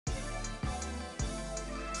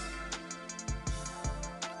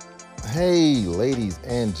Hey, ladies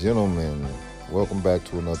and gentlemen, welcome back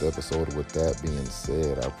to another episode. With that being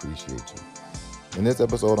said, I appreciate you. In this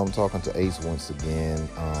episode, I'm talking to Ace once again.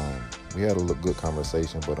 We had a good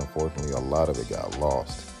conversation, but unfortunately, a lot of it got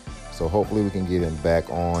lost. So hopefully, we can get him back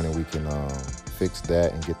on and we can fix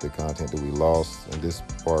that and get the content that we lost. In this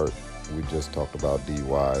part, we just talked about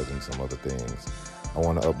DUIs and some other things. I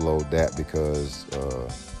want to upload that because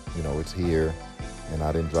it's here, and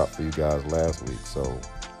I didn't drop for you guys last week. So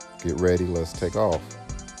get ready. Let's take off.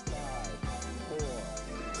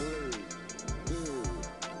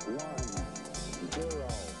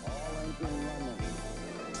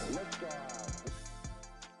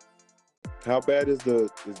 How bad is the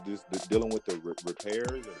dealing with the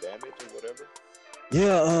repairs and damage or whatever?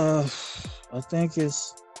 Yeah, I think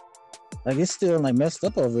it's still like messed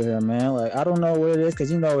up over here, man. Like I don't know what it is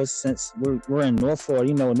because it's since we're in North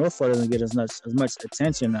Florida. North Florida doesn't get as much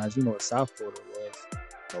attention as South Florida was.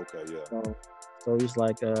 Okay, yeah. So it's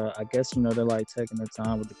like I guess they're like taking their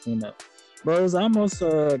time with the cleanup. But it's almost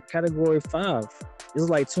Category 5. It's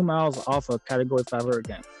like 2 miles off a Category 5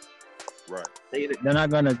 hurricane. Right. They're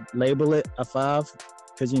not gonna label it a 5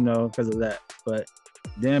 because of that. But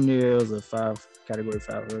damn near it was a Category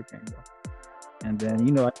 5 hurricane though. And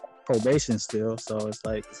then I have probation still, so it's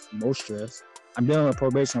like it's more stress. I'm dealing with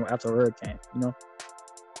probation after a hurricane.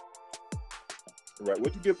 Right.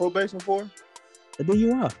 What'd you get probation for? The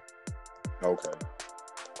DUI. Okay.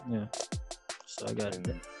 Yeah. So I got it.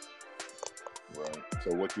 Right.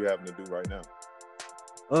 So what you having to do right now?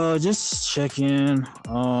 Just check in.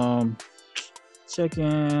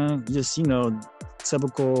 Just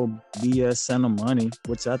typical BS, send them money,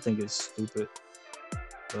 which I think is stupid.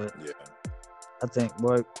 But yeah,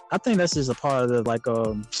 I think that's just a part of the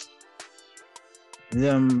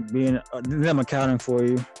them accounting for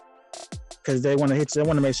you, because they want to hit you. They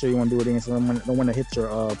want to make sure you want to do it again, so they don't want to hit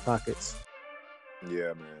your pockets.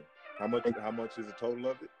 Yeah, man. How much is the total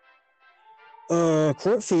of it?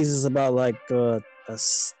 Court fees is about like a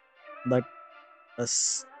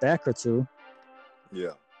stack or two.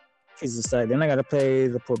 Yeah. Fees a stack. Then I gotta pay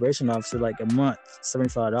the probation officer like a month,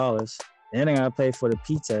 $75. Then I gotta pay for the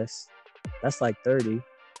P test. That's like $30.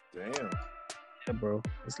 Damn. Yeah, bro.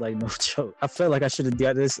 It's like no joke. I felt like I should have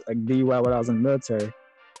got this DUI when I was in the military,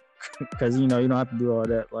 because you don't have to do all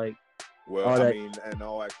that. Like, well, I mean, in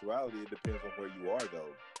all actuality, it depends on where you are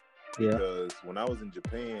though. Yeah. Because when I was in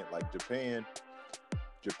Japan,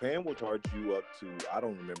 Japan will charge you up to, I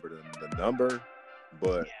don't remember the number,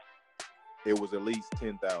 but it was at least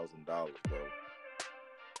 $10,000, bro.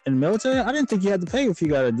 In the military? I didn't think you had to pay if you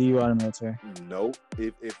got a DUI in the military. Nope.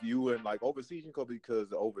 If you in like overseas,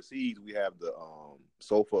 because overseas we have the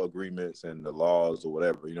SOFA agreements and the laws or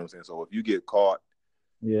whatever, you know what I'm saying? So if you get caught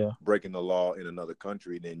breaking the law in another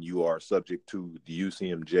country, then you are subject to the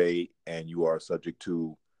UCMJ and you are subject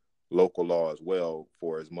to local law as well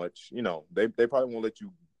for as much, they probably won't let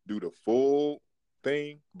you do the full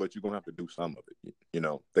thing, but you're going to have to do some of it.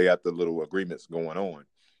 They got the little agreements going on.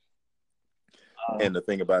 And the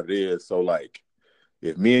thing about it is, so like,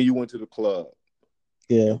 if me and you went to the club,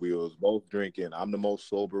 and we was both drinking, I'm the most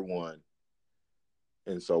sober one,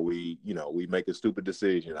 and so we make a stupid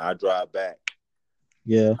decision. I drive back.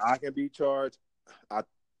 Yeah, I can be charged at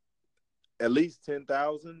least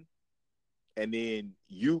 $10,000, and then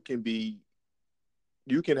you can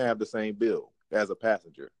have the same bill as a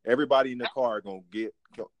passenger. Everybody in the car can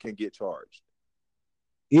get charged.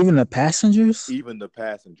 Even the passengers? Even the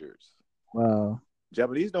passengers. Wow.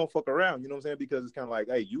 Japanese don't fuck around, you know what I'm saying? Because it's kind of like,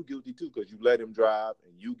 hey, you guilty too, because you let him drive,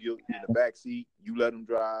 and you guilty in the back seat, you let him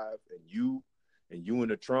drive, and you in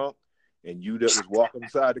the trunk, and you that was walking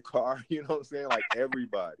beside the car, you know what I'm saying? Like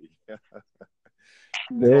everybody.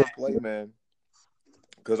 They don't play, man.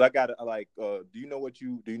 Because I got like, do you know what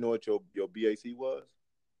your BAC was?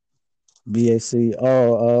 BAC.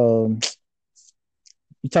 Oh,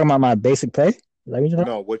 you talking about my basic pay?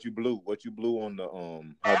 No, what you blew on the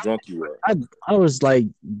how drunk you were. I was like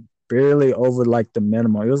barely over like the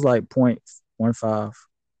minimum. It was like 0.15.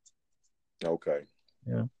 Okay.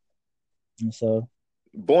 Yeah. And so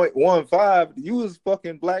 0.15, you was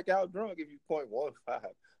fucking blackout drunk if you 0.15. I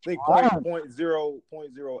think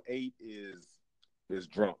 0.08 is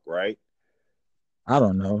drunk, right? I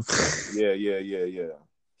don't know. Yeah.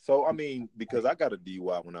 So I mean, because I got a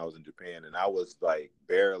DUI when I was in Japan, and I was like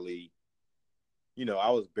barely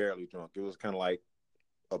drunk. It was kind of like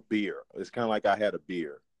a beer. It's kind of like I had a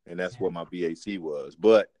beer, and that's what my BAC was.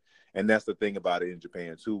 And that's the thing about it in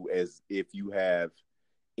Japan too, as if you have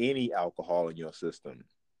any alcohol in your system,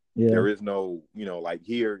 there is no, like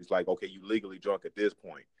here, it's like, okay, you legally drunk at this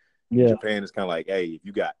point. In Japan, it's kind of like, hey, if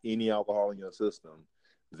you got any alcohol in your system,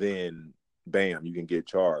 then bam, you can get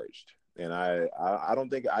charged. And I don't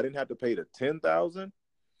think I didn't have to pay the 10,000,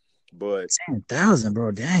 but 10,000,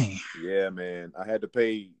 bro. Dang. Yeah, man. I had to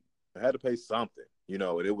pay something,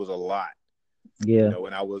 and it was a lot. Yeah.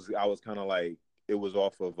 And I was kind of like, it was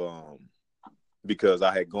off of because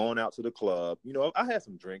I had gone out to the club. I had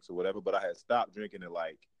some drinks or whatever, but I had stopped drinking it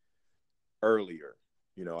like earlier.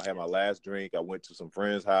 I had my last drink. I went to some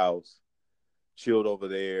friend's house, chilled over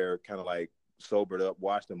there, kind of like sobered up,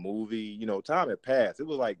 watched a movie. Time had passed. It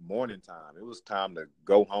was like morning time. It was time to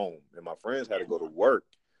go home, and my friends had to go to work.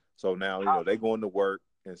 So now, they going to work,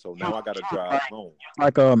 and so now I got to drive home.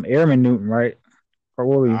 Like Airman Newton, right? Or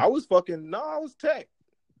what were you? I was tech.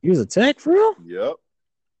 You was a tech for real? Yep.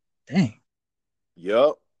 Dang.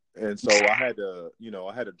 Yep. And so I had to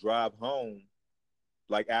drive home,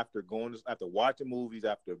 like after watching movies,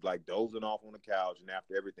 after like dozing off on the couch, and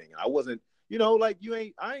after everything. I wasn't, I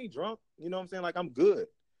ain't drunk. You know what I'm saying? Like, I'm good.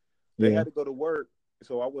 They had to go to work,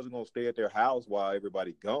 so I wasn't gonna stay at their house while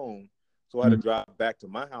everybody gone. So I had to drive back to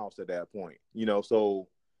my house at that point. So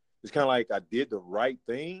it's kind of like I did the right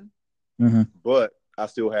thing, but I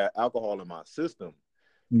still had alcohol in my system.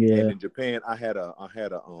 Yeah. And in Japan, I had a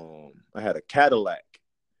Cadillac.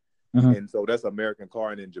 And so that's an American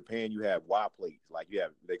car. And in Japan, you have Y plates. Like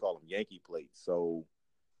they call them Yankee plates. So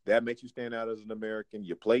that makes you stand out as an American.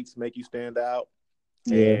 Your plates make you stand out.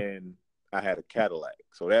 Yeah. And I had a Cadillac.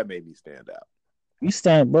 So that made me stand out. We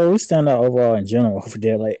stand out overall in general over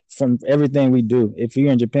there. Like, from everything we do. If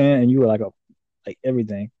you're in Japan and you were like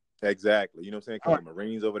everything. Exactly. You know what I'm saying? Because the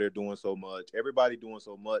Marines over there doing so much. Everybody doing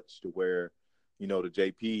so much to where, the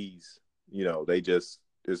JPs, they just,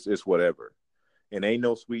 it's whatever. And ain't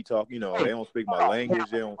no sweet talk. They don't speak my language.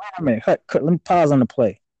 They don't. Wait a minute. Let me pause on the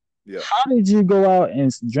play. Yeah. How did you go out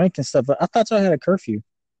and drink and stuff? I thought y'all had a curfew.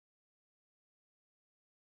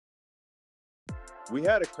 We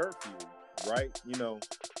had a curfew, right?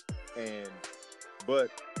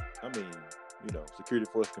 But I mean, security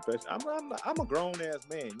force confession. I'm a grown ass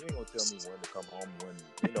man. You ain't gonna tell me when to come home, when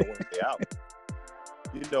to stay out.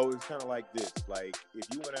 It's kind of like this. Like, if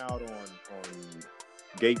you went out on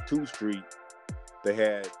Gate 2 Street, they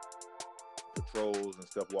had patrols and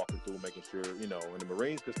stuff walking through, making sure, and the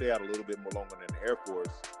Marines could stay out a little bit more longer than the Air Force.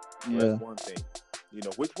 Yeah. That's one thing.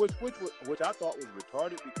 Which I thought was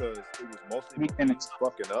retarded, because it was mostly Marines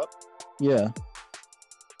fucking up. Yeah.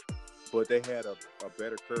 But they had a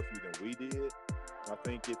better curfew than we did. I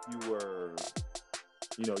think if you were,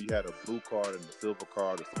 you had a blue card and a silver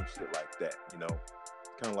card or some shit like that,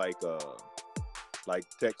 kind of like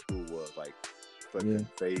tech school was, like fucking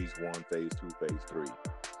phase 1, phase 2, phase 3.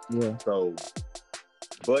 Yeah. So,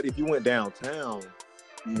 but if you went downtown,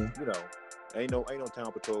 ain't no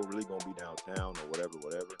town patrol really gonna be downtown or whatever.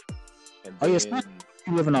 And then,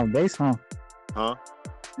 you living off base, huh? Huh?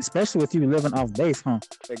 Especially with you living off base, huh?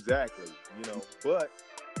 Exactly. But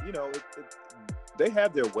they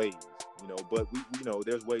have their ways, but we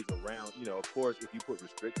there's ways around. Of course, if you put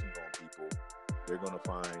restrictions on people, they're gonna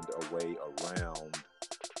find a way around,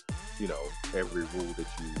 every rule that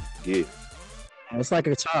you give. It's like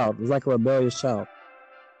a child. It's like a rebellious child.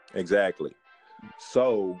 Exactly.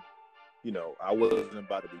 So, I wasn't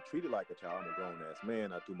about to be treated like a child. I'm a grown ass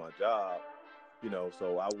man. I do my job.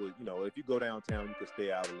 So I would, if you go downtown, you could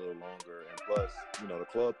stay out a little longer. And plus, the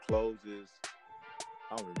club closes.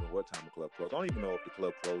 I don't even know what time the club closes. I don't even know if the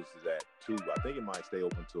club closes at 2. I think it might stay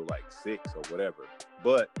open till like 6 or whatever.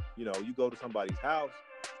 But, you go to somebody's house,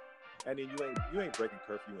 and then you ain't breaking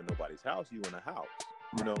curfew in nobody's house. You in a house,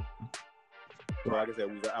 So like I said,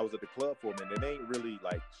 I was at the club for a minute. It ain't really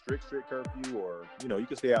like strict curfew, or, you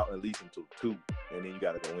can stay out at least until 2, and then you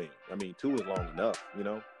got to go in. I mean, 2 is long enough,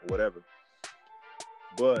 whatever.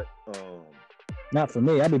 But not for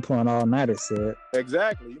me. I be pulling all nighters, said.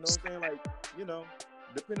 Exactly. You know what I'm saying? Like,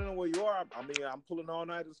 depending on where you are, I mean, I'm pulling all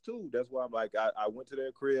nighters too. That's why I'm like, I went to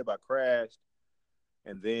their crib, I crashed,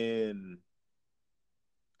 and then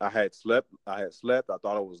I had slept. I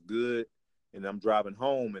thought it was good, and I'm driving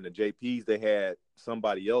home, and the JPs, they had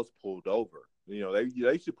somebody else pulled over. They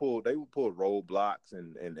would pull roadblocks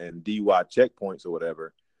and DUI checkpoints or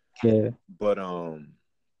whatever. Yeah. But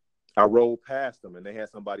I rolled past them, and they had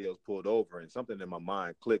somebody else pulled over, and something in my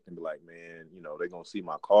mind clicked and be like, man, they're going to see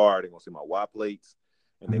my car, they're going to see my Y plates,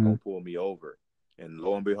 and they're going to pull me over. And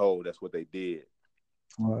lo and behold, that's what they did.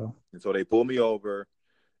 Wow. And so they pulled me over,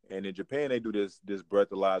 and in Japan, they do this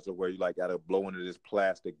breathalyzer where you like got to blow into this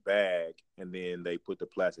plastic bag, and then they put the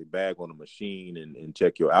plastic bag on the machine and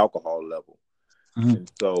check your alcohol level. And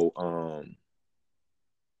so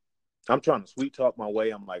I'm trying to sweet talk my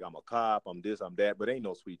way. I'm like, I'm a cop, I'm this, I'm that, but ain't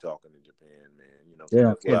no sweet talking in Japan, man. You know,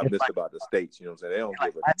 that's what I miss about the States. You know what I'm saying? They don't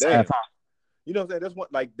give a damn. You know what I'm saying? That's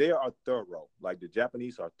what, like, they are thorough. Like, the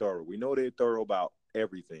Japanese are thorough. We know they're thorough about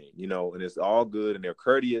everything, you know, and it's all good, and they're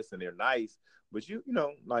courteous and they're nice. But you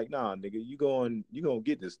know, like, nah, nigga, you gonna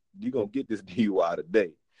get this DUI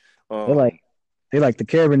today. They like the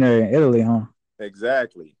Carabinieri in Italy, huh?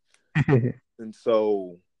 Exactly. And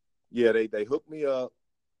so, yeah, they hooked me up,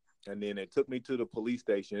 and then they took me to the police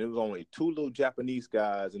station. It was only 2 little Japanese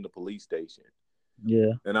guys in the police station.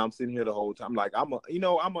 Yeah. And I'm sitting here the whole time, like, I'm a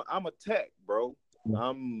tech, bro.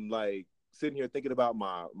 I'm like sitting here thinking about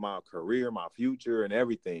my career, my future, and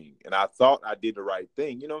everything. And I thought I did the right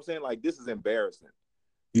thing. You know what I'm saying? Like, this is embarrassing.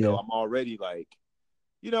 You know, I'm already like,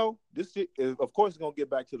 you know, this shit is, of course, gonna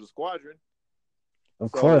get back to the squadron.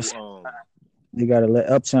 Of course. You gotta let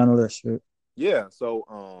up channel that shit. Yeah.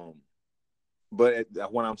 So, but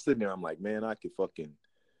when I'm sitting there, I'm like, man, I could fucking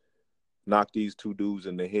knock these 2 dudes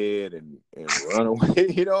in the head and run away.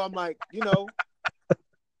 You know, I'm like,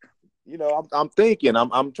 I'm thinking,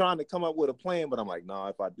 I'm trying to come up with a plan, but I'm like, no,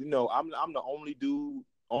 if I, I'm the only dude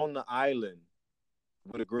on the island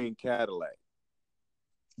with a green Cadillac.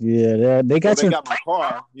 Yeah, they got got my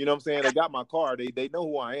car. You know what I'm saying? They got my car. They know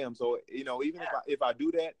who I am. So, even if I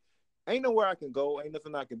do that, ain't nowhere I can go. Ain't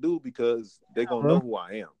nothing I can do because they gonna know who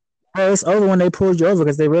I am. Well, it's over when they pulled you over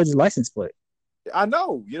because they read your license plate. I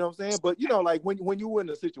know, you know what I'm saying? But like when you're in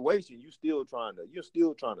a situation, you're still trying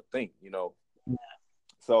to think, Yeah.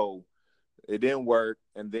 So it didn't work,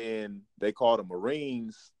 and then they called the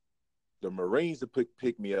Marines to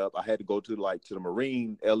pick me up. I had to go to the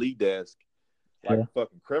Marine LE desk, like a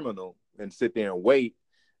fucking criminal, and sit there and wait.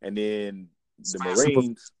 And then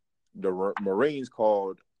the Marines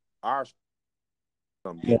called our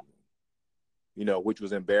which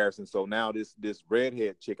was embarrassing. So now this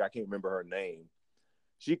redhead chick, I can't remember her name,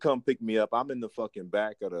 she come pick me up. I'm in the fucking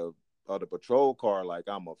back of the patrol car like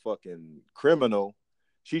I'm a fucking criminal.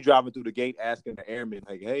 She driving through the gate asking the airmen,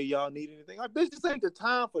 like, hey, y'all need anything? Like, bitch, this ain't the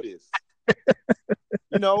time for this.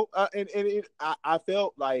 I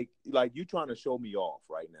felt like you trying to show me off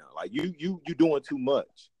right now. Like you doing too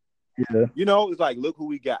much. Yeah. It's like, look who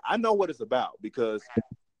we got. I know what it's about because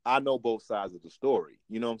I know both sides of the story.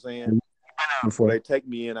 You know what I'm saying? Before they take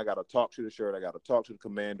me in, I got to talk to the shirt. I got to talk to the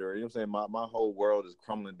commander. You know what I'm saying? My whole world is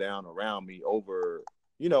crumbling down around me over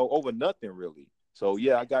nothing really. So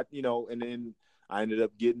yeah, I got, and then I ended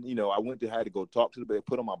up getting, I had to go talk to the base,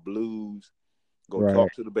 put on my blues,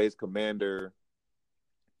 talk to the base commander.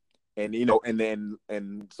 And,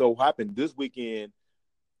 and so happened this weekend,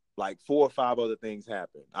 like 4 or 5 other things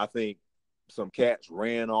happened. I think some cats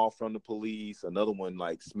ran off from the police. Another one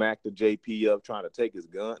like smacked the JP up trying to take his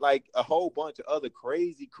gun. Like a whole bunch of other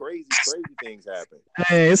crazy things happened.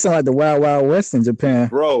 Hey, it sounded like the Wild Wild West in Japan,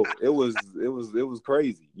 bro. It was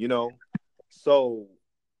crazy, So,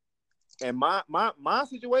 and my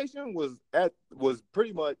situation was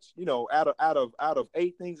pretty much, out of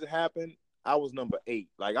 8 things that happened, I was number 8.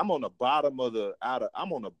 Like I'm on the bottom of the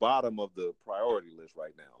priority list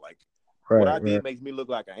right now. Like. What I did makes me look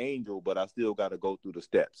like an angel, but I still got to go through the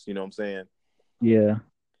steps. You know what I'm saying? Yeah.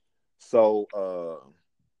 So,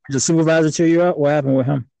 did the supervisor cheer you up? What happened with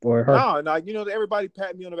him or her? No, everybody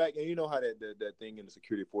pat me on the back, and you know how that thing in the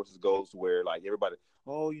security forces goes, where like everybody,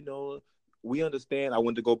 we understand. I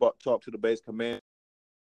went to go talk to the base commander.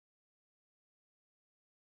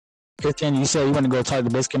 15, you said you want to go talk to the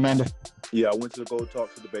base commander? Yeah, I went to go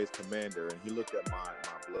talk to the base commander, and he looked at my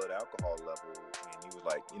blood alcohol level, and he was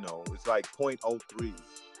like, it's like 0.03.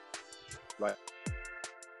 Like,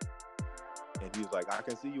 and he was like, I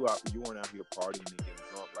can see you weren't out here partying and getting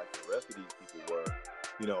drunk like the rest of these people were,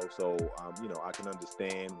 so, I can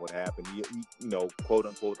understand what happened. He quote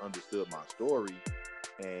unquote understood my story,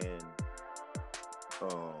 and,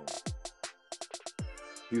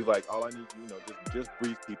 he was like, all I need, just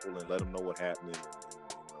brief people and let them know what happened, and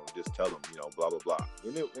just tell them, blah, blah, blah.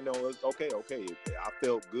 It's okay. I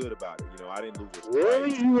felt good about it. I didn't lose a strike.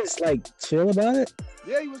 Really? He was like chill about it?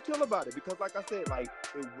 Yeah, he was chill about it because, like I said, like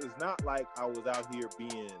it was not like I was out here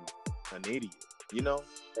being an idiot,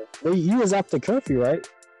 Well, you was after curfew, right?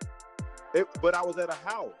 But I was at a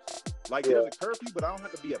house. Like there's a curfew, but I don't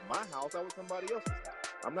have to be at my house. I was somebody else's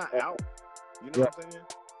house. I'm not out. You know what I'm saying?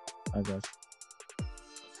 I got you.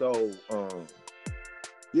 So,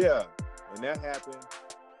 yeah, and that happened,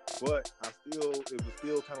 but it was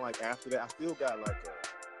still kind of like after that, I still got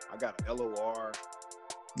I got an LOR,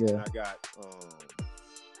 and I got,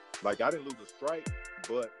 I didn't lose a strike,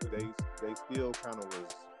 but they still kind of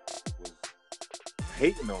was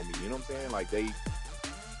hating on me, you know what I'm saying? Like they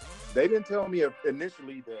didn't tell me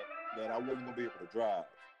initially that that I wasn't gonna be able to drive.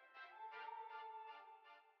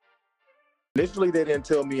 Initially, they didn't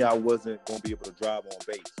tell me I wasn't gonna be able to drive on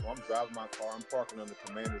base. So I'm driving my car. I'm parking on the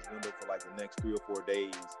commander's window for like the next 3 or 4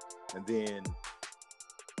 days, and then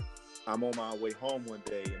I'm on my way home one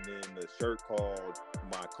day, and then the shirt called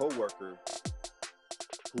my coworker,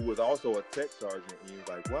 who was also a tech sergeant, and he was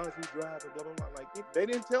like, "Why is he driving?" Blah blah blah. Like they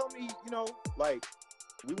didn't tell me, like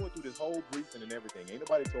we went through this whole briefing and everything. Ain't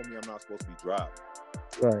nobody told me I'm not supposed to be driving.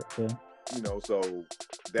 Right. Yeah. So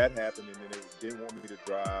that happened, and then they didn't want me to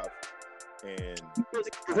drive, and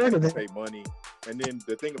I had to pay money. And then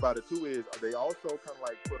the thing about it too is they also kind of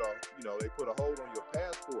like put a hold on your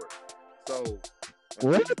passport. So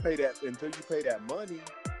until you pay that money,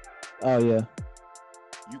 oh yeah,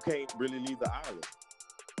 you can't really leave the island.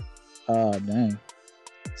 Oh dang!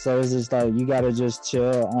 So it's just like you gotta just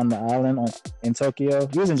chill on the island in Tokyo.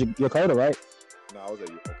 You was in Yokota, right? No, I was at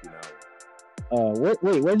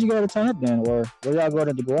Okinawa. Where'd you go to turn up then, or where y'all go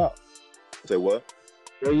to go out? Say what?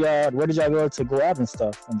 Where did y'all go to go out and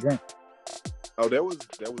stuff and drink? Oh, there was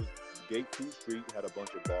Gate 2 Street had a bunch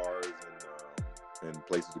of bars and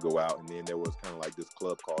places to go out, and then there was kind of like this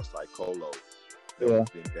club called Saikolo that was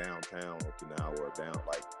in downtown Okinawa, or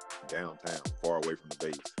downtown, far away from the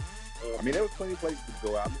base. I mean, there was plenty of places to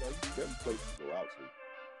go out. There was places to go out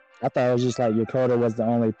to. I thought it was just like Yokota was the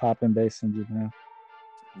only popping base in Japan.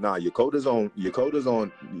 Nah, Yokota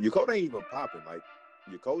ain't even popping. Like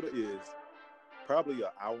Yokota is probably an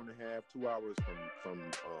hour and a half, 2 hours from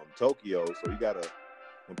Tokyo. So you gotta,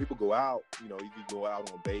 when people go out, you can go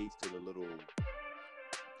out on base to the little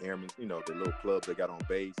airmen, the little clubs they got on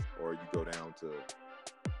base, or you go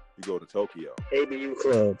to Tokyo. ABU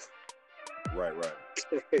club. Right.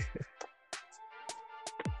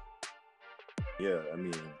 Yeah, I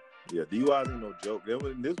mean, DUIs ain't no joke. This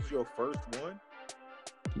was your first one?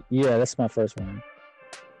 Yeah, that's my first one.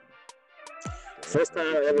 First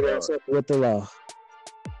time I ever got in trouble with the law.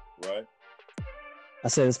 Right. I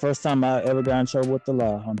said it's the first time I ever got in trouble with the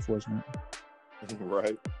law, unfortunately.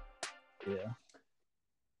 Right. Yeah.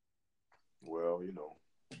 Well,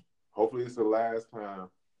 hopefully it's the last time.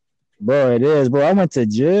 Bro, it is, bro. I went to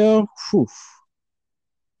jail. Whew.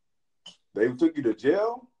 They took you to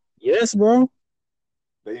jail? Yes, bro.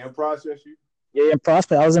 They didn't process you? Yeah, in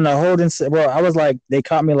Prospect. I was in a holding cell. Bro, I was like, they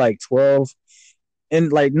caught me like 12.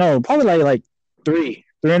 And probably like 3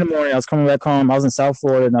 in the morning. I was coming back home. I was in South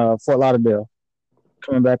Florida in Fort Lauderdale.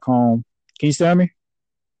 Coming back home. Can you still hear me?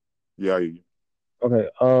 Yeah, I hear you. Okay.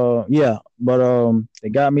 Yeah. But they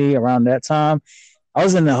got me around that time. I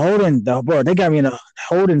was in they got me in a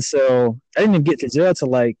holding cell. I didn't even get to jail till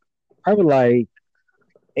probably like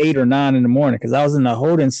 8 or 9 in the morning, because I was in the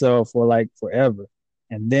holding cell for like forever.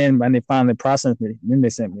 And then when they finally processed me, then they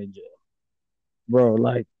sent me to jail. Bro,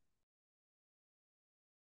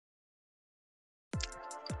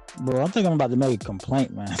 I'm thinking I'm about to make a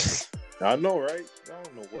complaint, man. I know, right? I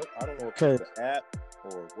don't know if it's the app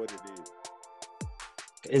or what it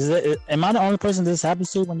is. Am I the only person this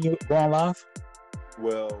happens to when you go on live?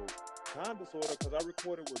 Well, kind of, sort of, because I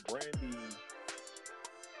recorded with Brandy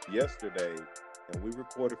yesterday, and we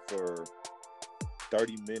recorded for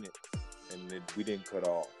 30 minutes, and we didn't cut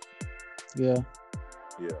off. Yeah.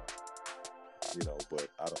 But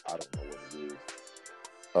I don't know what it is.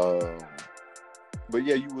 But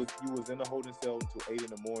yeah, you was in the holding cell until 8 in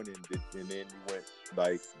the morning, and then you went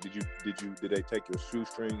did they take your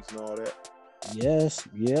shoestrings and all that? Yes.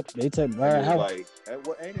 Yep. They took my house.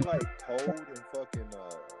 Ain't it like cold and fucking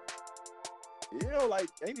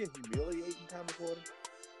ain't it humiliating kind of sort of?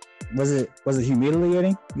 Was it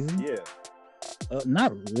humiliating? Yeah.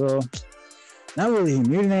 Not really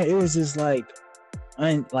humiliating. It was just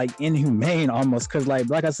inhumane almost, because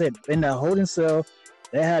like I said, in the holding cell,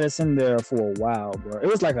 they had us in there for a while, bro. It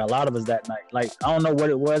was like a lot of us that night. Like, I don't know what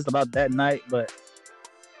it was about that night, but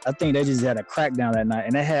I think they just had a crackdown that night,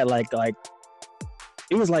 and they had like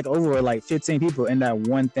it was like over like 15 people in that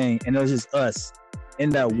one thing, and it was just us in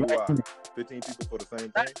that one. 15 people for the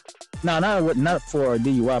same thing? No, not for a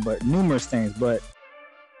DUI, but numerous things. But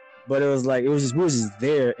it was like we were just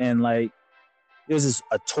there, and like it was just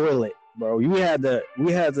a toilet, bro. We had to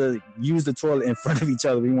use the toilet in front of each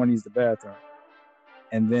other. We want to use the bathroom,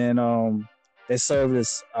 and then they served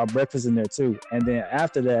us our breakfast in there too. And then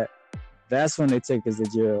after that, that's when they took us to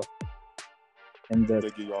jail. And they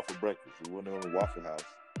get you off for breakfast. You went on a Waffle House.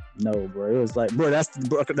 No, bro. It was like, bro, that's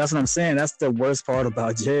what I'm saying. That's the worst part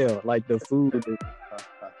about jail. Like, the food,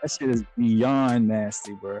 that shit is beyond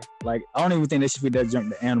nasty, bro. Like, I don't even think they should feed that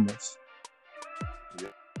junk to animals. Yeah.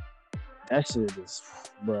 That shit is,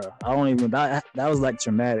 bro. I don't even. That was like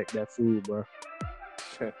traumatic. That food, bro.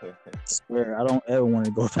 swear, I don't ever want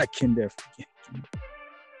to go back in there again.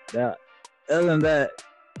 That, other than that,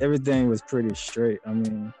 everything was pretty straight. I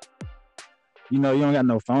mean, you don't got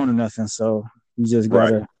no phone or nothing, so you just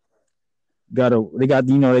gotta. They got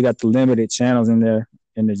the limited channels in there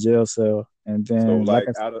in the jail cell, and then so like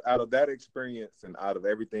out of that experience and out of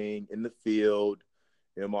everything in the field,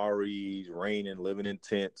 MREs, raining, living in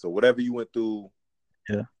tents, or whatever you went through,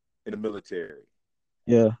 in the military,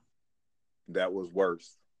 that was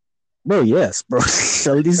worse. Bro, yes, bro.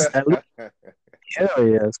 at least hell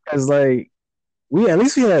yes, because like we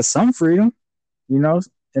had some freedom, in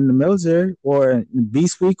the military or in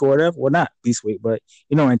Beast Week or whatever. Well, not Beast Week, but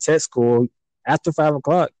in tech school after 5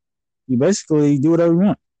 o'clock, you basically do whatever you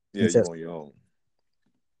want. Yeah, you're on your own.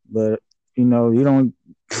 But you don't.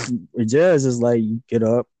 With jazz is like you get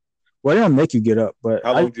up. Well, they don't make you get up, but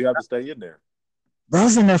how long do you have to stay in there? Bro, I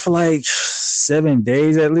was in there for like 7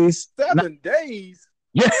 days at least. 7 days?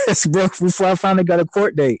 Yes, bro. Before I finally got a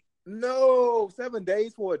court date. No, 7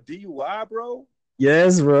 days for a DUI, bro.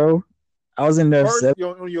 Yes, bro. I was in there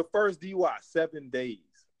on your first DUI, 7 days.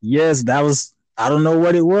 Yes, that was. I don't know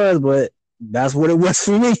what it was, but that's what it was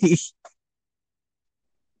for me.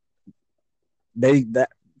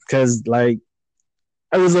 Because like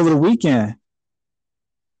it was over the weekend.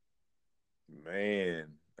 Man,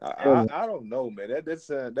 I don't know, man.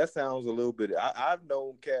 That sounds a little bit. I've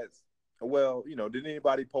known cats. Well, did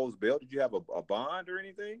anybody post bail? Did you have a bond or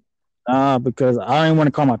anything? Because I didn't want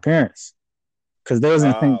to call my parents because they was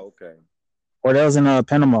in okay, or they was in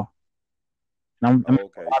Panama. Okay,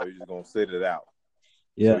 so you're just gonna sit it out.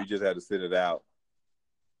 Yeah, so you just had to sit it out.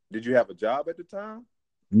 Did you have a job at the time?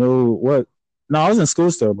 No, what? No, I was in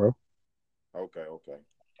school still, bro. Okay.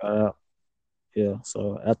 Yeah.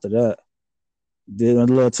 So after that, did a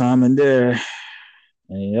little time in there,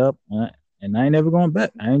 and and I ain't never going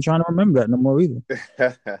back. I ain't trying to remember that no more either.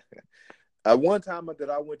 At one time that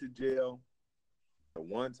I went to jail,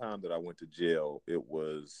 it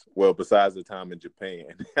was, well, besides the time in Japan,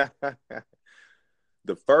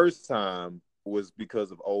 the first time was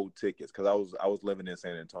because of old tickets. Because I was living in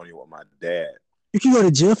San Antonio with my dad. You can go to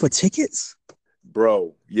jail for tickets,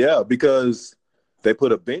 bro. Yeah, because they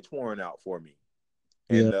put a bench warrant out for me,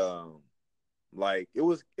 and like it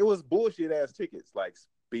was bullshit ass tickets, like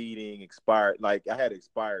speeding, expired. Like I had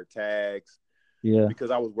expired tags. Yeah, because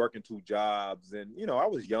I was working 2 jobs, and I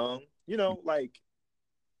was young. I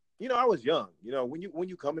was young. When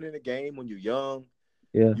you coming in the game when you're young,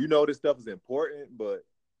 this stuff is important, but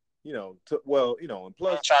and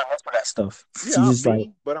plus trying to look for that stuff.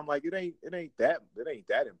 But I'm like, it ain't that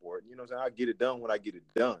important. I get it done when I get it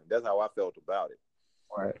done. That's how I felt about it.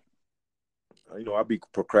 Right. I'd be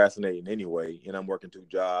procrastinating anyway, and I'm working 2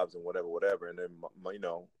 jobs and whatever. And then,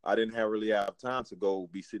 I didn't really have time to go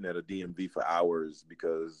be sitting at a DMV for hours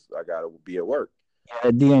because I got to be at work.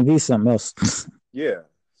 Yeah, DMV something else. Yeah.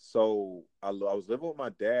 So I was living with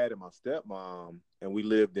my dad and my stepmom, and we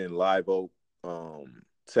lived in Live Oak,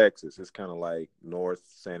 Texas. It's kind of like North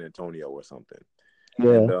San Antonio or something.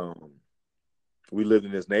 Yeah. And we lived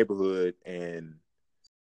in this neighborhood, and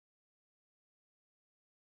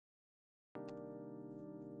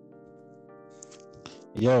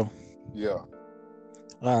Yo. Yeah.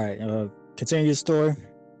 All right. Continue your story.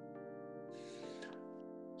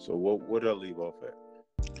 So what did I leave off at?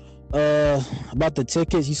 About the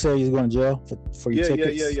tickets. You said you was going to jail for your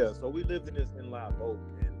tickets. Yeah. So we lived in Live Oak,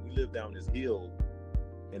 and we lived down this hill,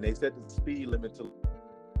 and they set the speed limit to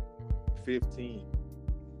 15.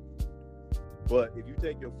 But if you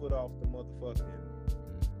take your foot off the motherfucking,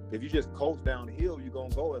 if you just coast down the hill, you're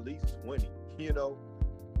gonna go at least 20.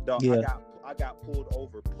 Dog, yeah. I got pulled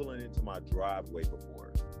over pulling into my driveway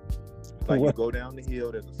before. Like you go down the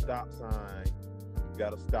hill, there's a stop sign, you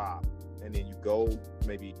gotta stop, and then you go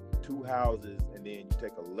maybe 2 houses, and then you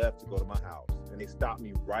take a left to go to my house. And they stopped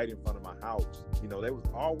me right in front of my house. They was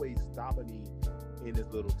always stopping me in this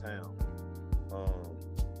little town.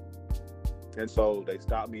 And so they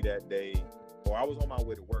stopped me that day. Or I was on my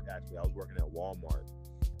way to work, actually. I was working at Walmart.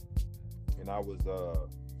 And I was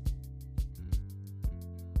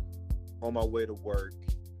on my way to work,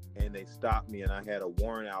 and they stopped me, and I had a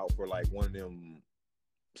warrant out for like one of them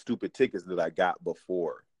stupid tickets that I got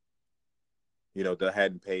before. That I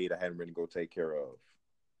hadn't paid, I hadn't really go take care of.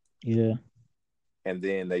 Yeah. And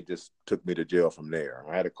then they just took me to jail from there.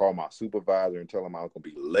 I had to call my supervisor and tell him I was going to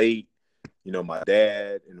be late. My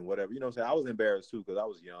dad and whatever. I was embarrassed too because I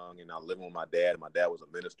was young and I was living with my dad. And my dad was a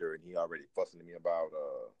minister, and he already fussing at me about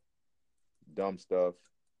dumb stuff.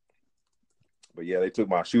 But yeah, they took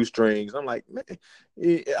my shoestrings. I'm like, man.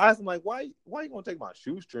 I asked him, like, why you going to take my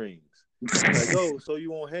shoestrings? Like, oh, so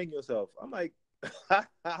you won't hang yourself. I'm like,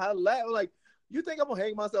 I laugh like, you think I'm gonna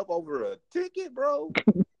hang myself over a ticket, bro?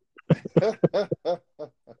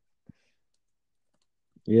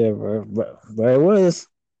 Yeah, bro. But it was.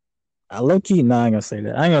 I low key. No, I ain't gonna say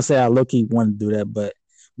that. I ain't gonna say I low key wanted to do that, but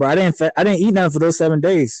bro, I didn't eat nothing for those 7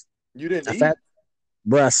 days. You didn't eat,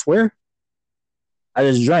 bro. I swear. I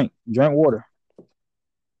just drank water.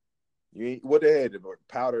 You eat what they had?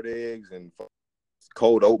 Powdered eggs and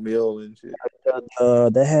cold oatmeal and shit.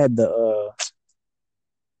 They had the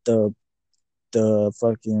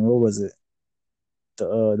fucking, what was it?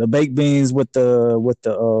 The baked beans with the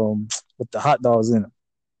hot dogs in them.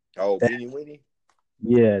 Oh, beanie weenie.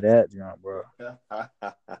 Yeah, that junk, bro.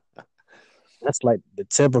 That's like the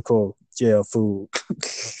typical jail food.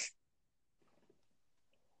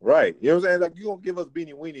 Right. You know what I'm saying? Like, you gonna give us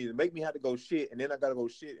beanie weenies and make me have to go shit, and then I gotta go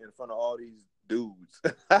shit in front of all these dudes.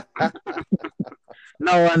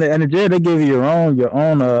 No, and the jail they give you your own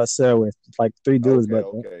cell with like 3 dudes, okay, but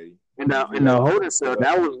okay. In the holding cell,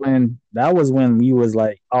 that was when you was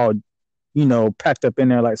like all, packed up in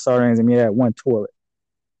there like sardines, and you had one toilet.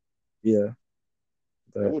 Yeah.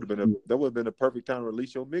 But that would have been a perfect time to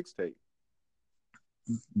release your mixtape.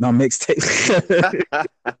 My mixtape.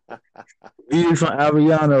 You from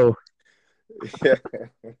Aviano. Yeah.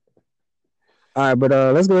 All right, but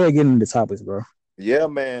let's go ahead and get into the topics, bro. Yeah,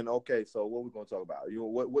 man. Okay, so what we gonna talk about?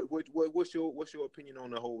 What's your opinion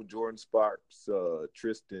on the whole Jordan Sparks,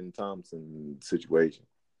 Tristan Thompson situation?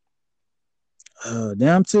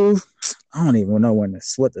 Damn, too. I don't even know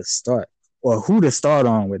what to start or who to start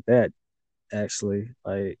on with that. Actually,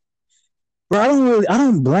 like, bro, I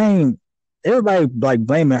don't blame everybody like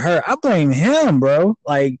blaming her. I blame him, bro.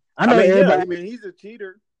 Like, I know everybody. Yeah, I mean, he's a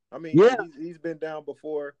cheater. I mean, yeah, he's been down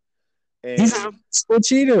before, and he's a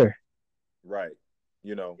cheater. Right.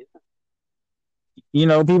 People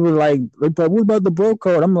like, what about the bro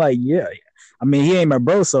code? I'm like, yeah. I mean, he ain't my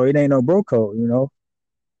bro, so it ain't no bro code,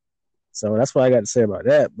 So that's what I got to say about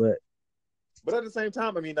that. But at the same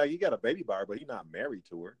time, I mean, like, he got a baby by her, but he's not married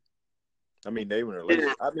to her. I mean, they were in a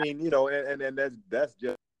relationship. I mean, and that's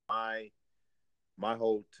just my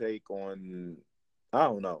whole take on. I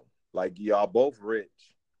don't know. Like, y'all both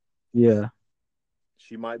rich. Yeah.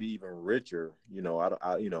 She might be even richer.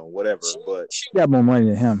 Whatever. But she got more money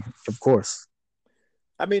than him, of course.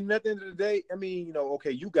 I mean, at the end of the day, I mean, okay,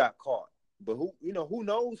 you got caught, but who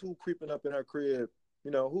knows who creeping up in her crib?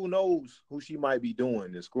 Who knows who she might be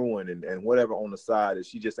doing and screwing and whatever on the side that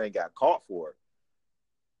she just ain't got caught for.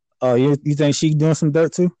 Oh, you think she doing some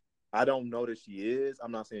dirt too? I don't know that she is.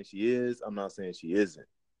 I'm not saying she is. I'm not saying she isn't.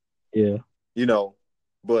 Yeah.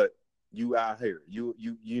 But you out here,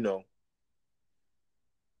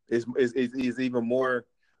 it's even more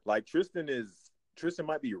like Tristan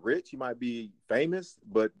might be rich, he might be famous,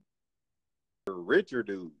 but richer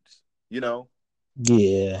dudes, Yeah.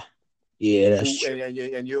 Yeah, that's true.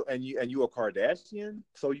 And you a Kardashian,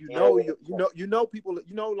 so people,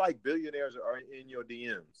 like billionaires are in your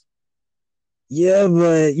DMs. Yeah,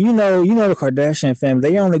 but the Kardashian family,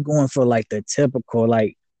 they only going for like the typical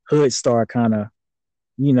like hood star kind of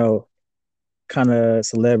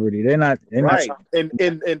celebrity. They're not right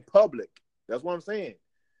in public. That's what I'm saying.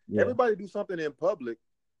 Yeah. Everybody do something in public,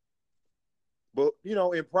 but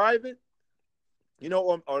in private,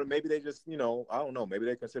 or maybe they just, I don't know, maybe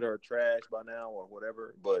they consider her trash by now or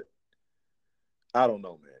whatever. But I don't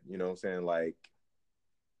know, man. You know what I'm saying? Like,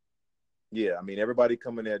 yeah, I mean, everybody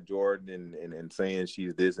coming at Jordan and saying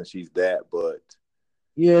she's this and she's that, but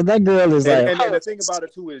yeah, that girl is and the thing about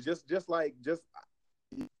it too is just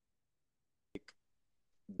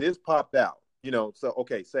this popped out, So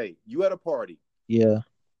okay, say you at a party, yeah,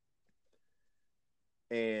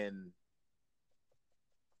 and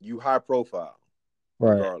you high profile,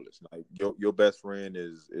 right? Regardless, like your best friend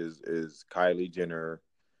is Kylie Jenner,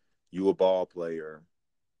 you a ball player.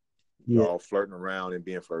 Y'all flirting around and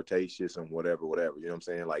being flirtatious and whatever. You know what I'm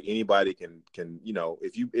saying? Like, anybody can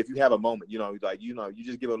if you have a moment, you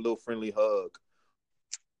just give a little friendly hug.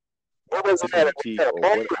 I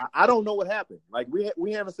don't know what happened. Like, we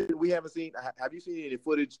haven't seen. Have you seen any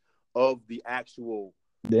footage of the actual?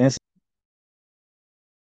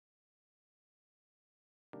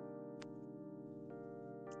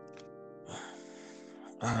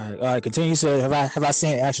 All right. Continue. So have I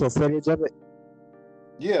seen actual footage of it?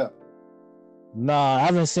 Yeah. Nah, I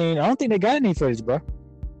haven't seen. I don't think they got any footage, bro.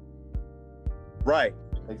 Right.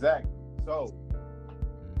 Exactly. So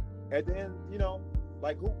at the end,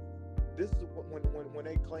 like, who? This is when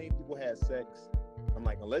they claim people had sex. I'm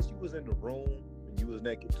like, unless you was in the room and you was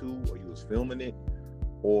naked too, or you was filming it,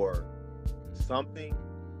 or something,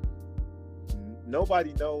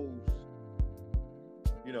 nobody knows.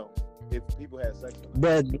 if people had sex or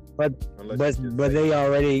not. But they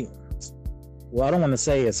already. Well, I don't want to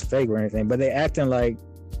say it's fake or anything, but they acting like,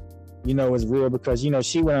 you know, it's real because, you know,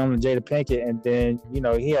 she went on to Jada Pinkett and then, you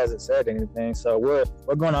know, he hasn't said anything. So we're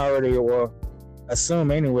going to already assume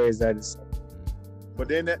anyways that it's. But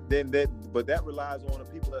but that relies on the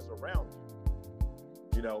people that's around you.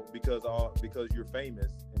 You know, because you're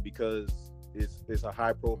famous and because it's a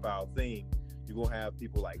high profile thing, you're gonna have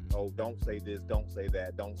people like, oh, don't say this, don't say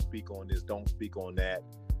that, don't speak on this, don't speak on that.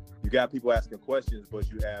 You got people asking questions, but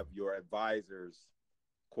you have your advisors,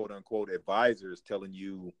 quote unquote advisors, telling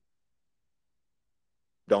you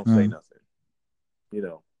don't say nothing. You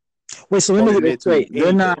know. Wait, so let me get this straight.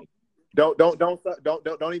 They're not. Don't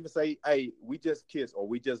even say, hey, we just kissed or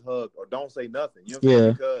we just hugged or don't say nothing. You know what I'm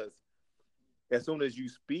saying? Because as soon as you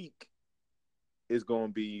speak, it's gonna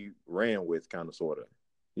be ran with, kind of, sort of.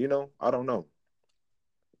 You know, I don't know.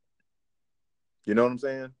 You know what I'm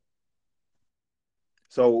saying?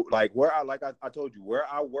 So, like, I told you, where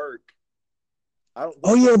I work, I don't.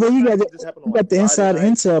 Oh yeah, bro, you got the inside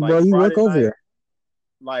intel, bro. You work over here.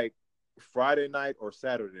 Like Friday night or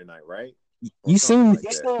Saturday night, right? You seen dude,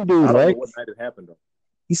 I don't know right? what night it happened though.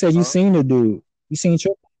 You said you seen the dude. You seen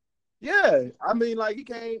Triple? Yeah, I mean, like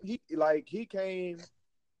he came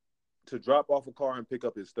to drop off a car and pick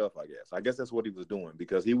up his stuff. I guess that's what he was doing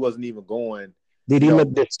because he wasn't even going. Did he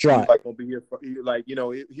look distraught? Like gonna be here for, like, you know,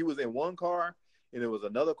 he was in one car and there was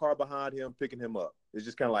another car behind him picking him up. It's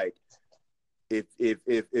just kind of like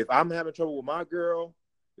if I'm having trouble with my girl,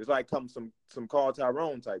 it's like some Carl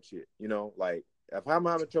Tyrone type shit. You know, like if I'm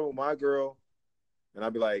having trouble with my girl, and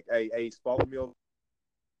I'd be like, hey, follow me over,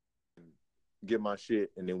 and get my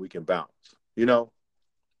shit, and then we can bounce. You know,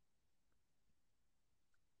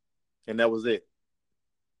 and that was it.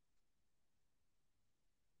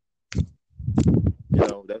 You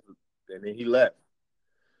know, and then he left.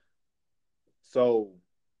 So,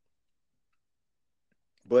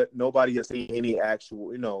 but nobody has seen any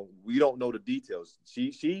actual, you know, we don't know the details.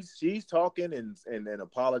 She's talking and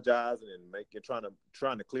apologizing and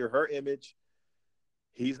trying to clear her image.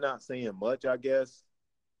 He's not saying much, I guess.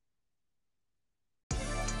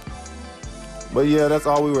 But yeah, that's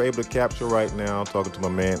all we were able to capture right now. Talking to my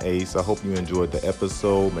man Ace. I hope you enjoyed the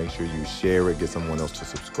episode. Make sure you share it, get someone else to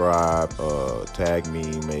subscribe, tag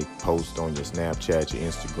me, make post on your Snapchat, your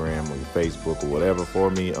Instagram, or your Facebook, or whatever for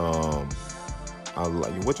me.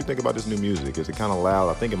 What you think about this new music? Is it kind of loud?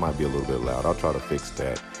 I think it might be a little bit loud. I'll try to fix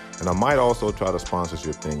that. And I might also try the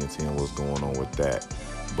sponsorship thing and seeing what's going on with that.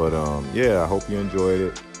 But yeah, I hope you enjoyed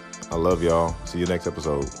it. I love y'all. See you next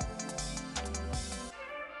episode.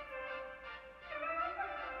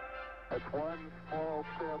 It's one small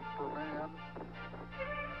step for man,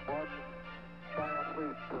 one giant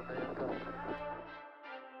leap for mankind.